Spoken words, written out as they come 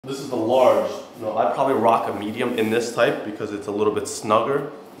This is the large. You know, I'd probably rock a medium in this type because it's a little bit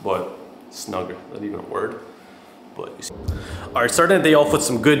snugger, but snugger, not even a word. But you see. All right, starting the day off with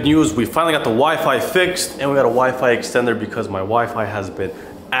some good news. We finally got the Wi-Fi fixed and we got a Wi-Fi extender because my Wi-Fi has been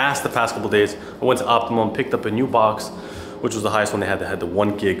ass the past couple days. I went to Optimum, picked up a new box, which was the highest one they had the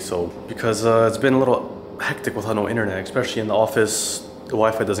 1 gig. So because it's been a little hectic without no internet, especially in the office, the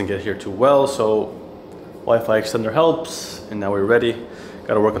Wi-Fi doesn't get here too well. So Wi-Fi extender helps, and now we're ready.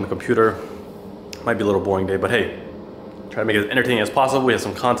 Got to work on the computer. Might be a little boring day, but hey, try to make it as entertaining as possible. We have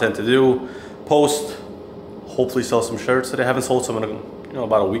some content to do, post, hopefully sell some shirts today. I haven't sold some in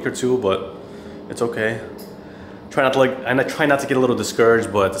about a week or two, but it's okay. Try not to try not to get a little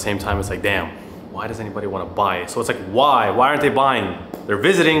discouraged, but at the same time, it's like, damn, why does anybody want to buy? So it's like, why aren't they buying? They're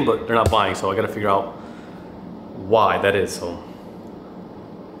visiting, but they're not buying. So I got to figure out why that is. So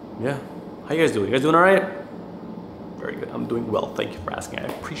yeah, how you guys doing? You guys doing all right? Very good. I'm doing well. Thank you for asking. I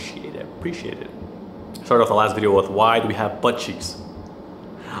appreciate it. Appreciate it. Started off the last video with why do we have butt cheeks?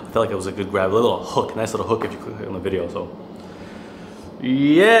 I felt like it was a good grab, a little hook, nice little hook if you click on the video. So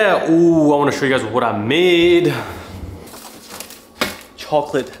yeah. Ooh, I want to show you guys what I made.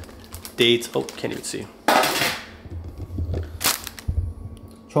 Chocolate dates. Oh, can't even see.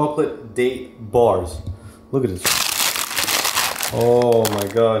 Chocolate date bars. Look at this. Oh my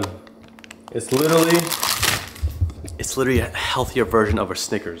god. It's literally a healthier version of a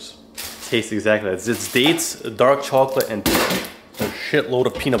Snickers. Tastes exactly like that. It's dates, dark chocolate, and a shitload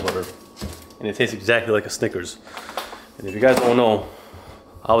of peanut butter. And it tastes exactly like a Snickers. And if you guys don't know,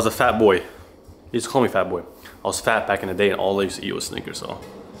 I was a fat boy. You used to call me fat boy. I was fat back in the day and all I used to eat was Snickers, so.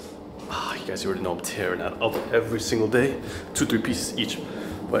 You guys already know I'm tearing that up every single day. 2-3 pieces each.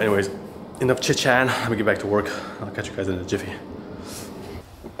 But anyways, enough chit-chatting. Let me get back to work. I'll catch you guys in a jiffy.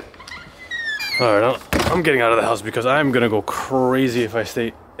 All right, I'm getting out of the house because I'm gonna go crazy if I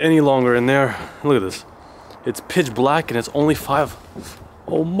stay any longer in there. Look at this. It's pitch black and it's only 5.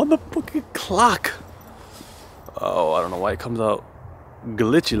 Oh, motherfucking clock. Oh, I don't know why it comes out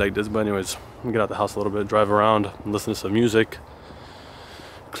glitchy like this, but anyways, I'm gonna get out the house a little bit, drive around, listen to some music.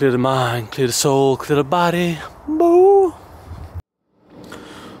 Clear the mind, clear the soul, clear the body. Boo!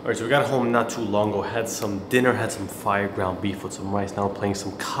 Alright, so we got home not too long ago, had some dinner, had some fire ground beef with some rice. Now we're playing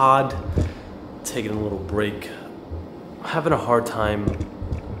some COD. Taking a little break. I'm having a hard time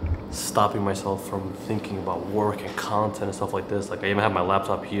stopping myself from thinking about work and content and stuff like this. Like I even have my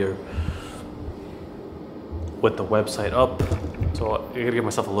laptop here with the website up. So I gotta give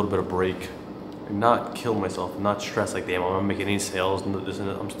myself a little bit of break and not kill myself, not stress like damn, I'm not making any sales and this and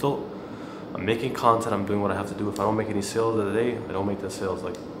that. I'm making content, I'm doing what I have to do. If I don't make any sales of the day, I don't make the sales.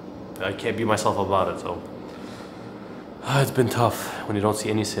 Like I can't beat myself about it, so it's been tough. When you don't see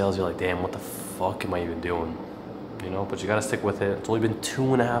any sales, you're like, damn, what the fuck am I even doing? You know, but you gotta stick with it. It's only been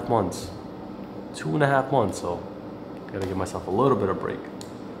 2.5 months. 2.5 months, so I gotta give myself a little bit of break.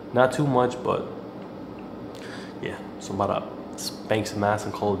 Not too much, but yeah. So I'm about to spank some ass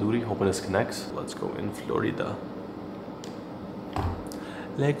in Call of Duty, hoping this connects. Let's go in Florida.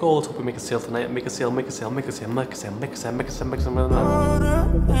 Let go. Let's hope we make a sale tonight. Make a sale, make a sale, make a sale, make a sale, make a sale, make a sale, make a sale.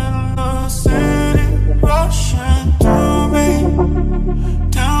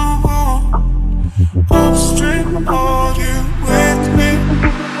 Upstream, are you with me?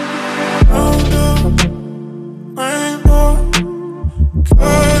 Rainbow,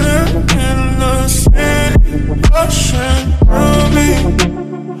 color in the city, rushing through me.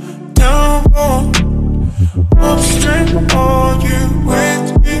 Downpour, upstream, are you with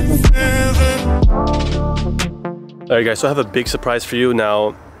me? Alright guys, so I have a big surprise for you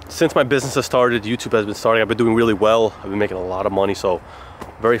now. Since my business has started, YouTube has been starting, I've been doing really well. I've been making a lot of money, so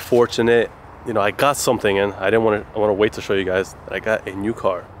very fortunate. You know, I got something and I want to wait to show you guys that I got a new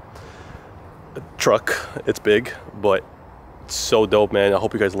car. A truck. It's big, but it's so dope, man. I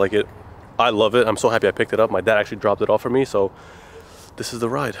hope you guys like it. I love it. I'm so happy I picked it up. My dad actually dropped it off for me, so this is the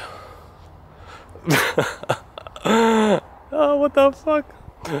ride. Oh, what the fuck?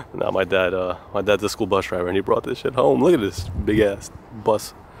 Nah, my dad's a school bus driver and he brought this shit home. Look at this big ass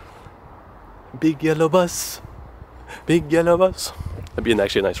bus. Big yellow bus. Big yellow bus. That'd be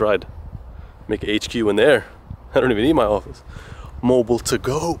actually a nice ride. Make a HQ in there. I don't even need my office. Mobile to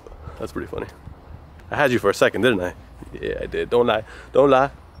go. That's pretty funny. I had you for a second, didn't I? Yeah, I did. Don't lie. Don't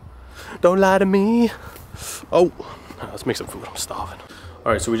lie. Don't lie to me. Oh, let's make some food. I'm starving.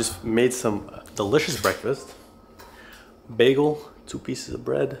 All right, so we just made some delicious breakfast. Bagel, 2 pieces of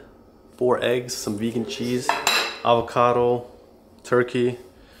bread, 4 eggs, some vegan cheese, avocado, turkey,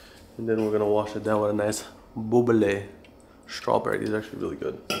 and then we're gonna wash it down with a nice bubbly strawberry. These are actually really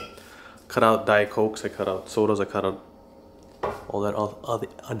good. Cut out Diet Cokes, I cut out sodas, I cut out all that other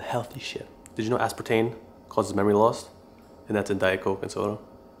unhealthy shit. Did you know aspartame causes memory loss? And that's in Diet Coke and soda.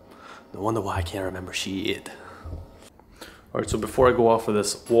 No wonder why I can't remember shit. Alright, so before I go off of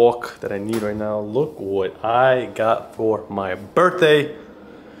this walk that I need right now, look what I got for my birthday.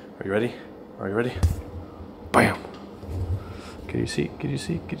 Are you ready? Are you ready? Bam! Can you see? Can you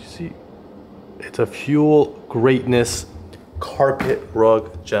see? Can you see? It's a Fuel Greatness carpet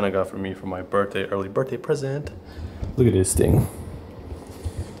rug Jenna got for me for my birthday, early birthday present. Look at this thing.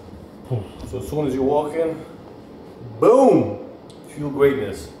 So as soon as you walk in, boom! Fuel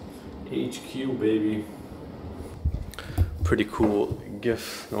Greatness. HQ, baby. Pretty cool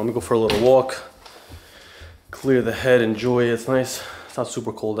gift. Now let me go for a little walk. Clear the head, enjoy it. It's nice. It's not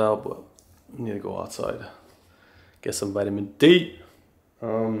super cold out, but I need to go outside. Get some vitamin D.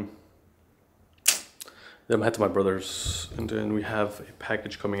 Then I'm head to my brother's, and then we have a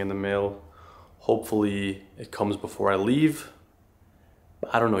package coming in the mail. Hopefully it comes before I leave.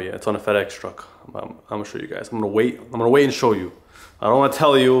 I don't know yet. It's on a FedEx truck. I'm gonna show you guys. I'm gonna wait and show you. I don't want to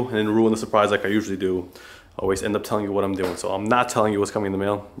tell you and then ruin the surprise like I usually do. I always end up telling you what I'm doing, so I'm not telling you what's coming in the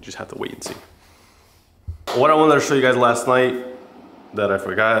mail. You just have to wait and see. What I wanted to show you guys last night that I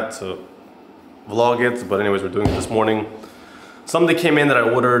forgot to vlog it, but anyways, we're doing it this morning. Something came in that I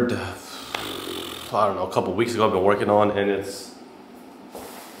ordered, I don't know, a couple weeks ago. I've been working on, and it's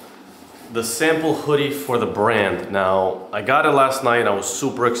the sample hoodie for the brand. Now, I got it last night. I was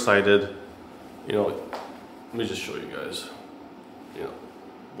super excited. You know, let me just show you guys. You know,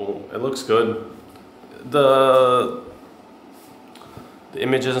 boom, it looks good. The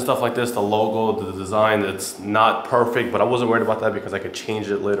images and stuff like this, the logo, the design, it's not perfect, but I wasn't worried about that because I could change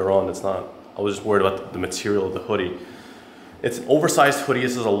it later on. It's not, I was just worried about the material of the hoodie. It's an oversized hoodie.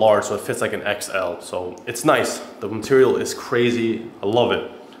 This is a large, so it fits like an XL. So it's nice. The material is crazy. I love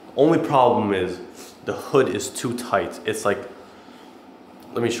it. Only problem is the hood is too tight. It's like,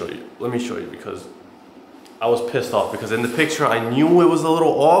 let me show you. Let me show you because I was pissed off because in the picture I knew it was a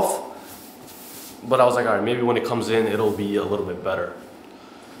little off, but I was like, all right, maybe when it comes in, it'll be a little bit better.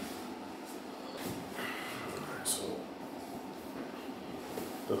 Alright, so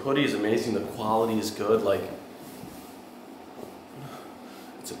the hoodie is amazing. The quality is good. Like,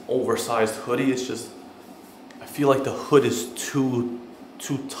 it's an oversized hoodie. It's just, I feel like the hood is too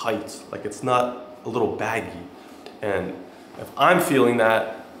tight. Like, it's not a little baggy. And if I'm feeling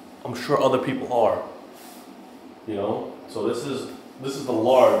that, I'm sure other people are. You know? So this is the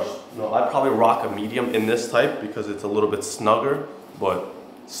large. You know, I'd probably rock a medium in this type because it's a little bit snugger, but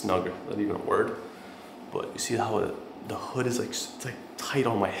snugger, not even a word. But you see how the hood is like, it's like tight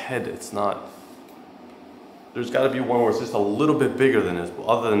on my head. It's not, there's gotta be one where it's just a little bit bigger than this. But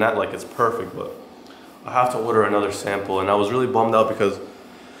other than that, like, it's perfect. But I have to order another sample, and I was really bummed out because,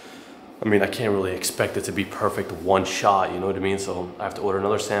 I mean, I can't really expect it to be perfect one shot, you know what I mean? So I have to order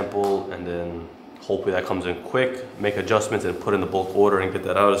another sample, and then hopefully that comes in quick, make adjustments and put in the bulk order and get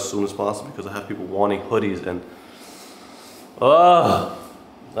that out as soon as possible because I have people wanting hoodies, and I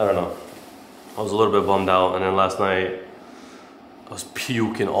don't know. I was a little bit bummed out, and then last night, I was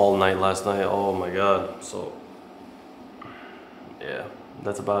puking all night last night. Oh my God. So yeah,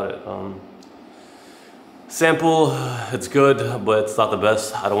 that's about it. Sample, it's good, but it's not the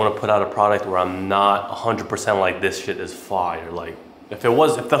best. I don't want to put out a product where I'm not 100% like this shit is fire. Like, if the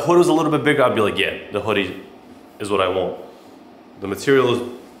hood was a little bit bigger, I'd be like, yeah, the hoodie is what I want. The material is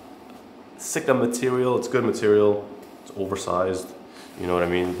sick of material. It's good material. It's oversized, you know what I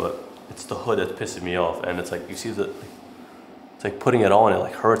mean? But it's the hood that's pissing me off. And it's like, you see it's like putting it on, it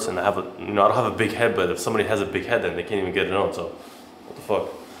like hurts. And I have I don't have a big head, but if somebody has a big head, then they can't even get it on. So what the fuck?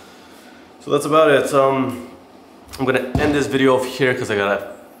 So that's about it. I'm gonna end this video off here because I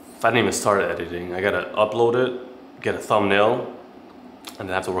didn't even start editing. I gotta upload it, get a thumbnail, and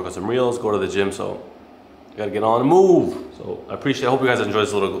then I have to work on some reels, go to the gym, so I gotta get on the move. So I hope you guys enjoyed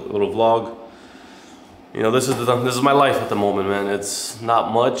this little vlog. You know, this is my life at the moment, man. It's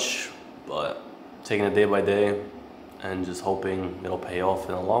not much, but taking it day by day and just hoping it'll pay off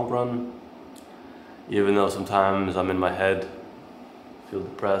in the long run. Even though sometimes I'm in my head, feel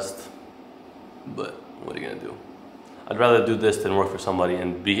depressed. But what are you gonna do? I'd rather do this than work for somebody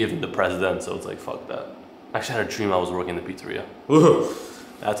and be even depressed then, so it's like, fuck that. Actually, I had a dream I was working in the pizzeria.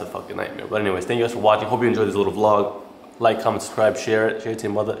 That's a fucking nightmare. But anyways, thank you guys for watching. Hope you enjoyed this little vlog. Like, comment, subscribe, share it. Share it to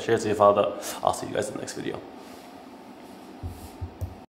your mother, share it to your father. I'll see you guys in the next video.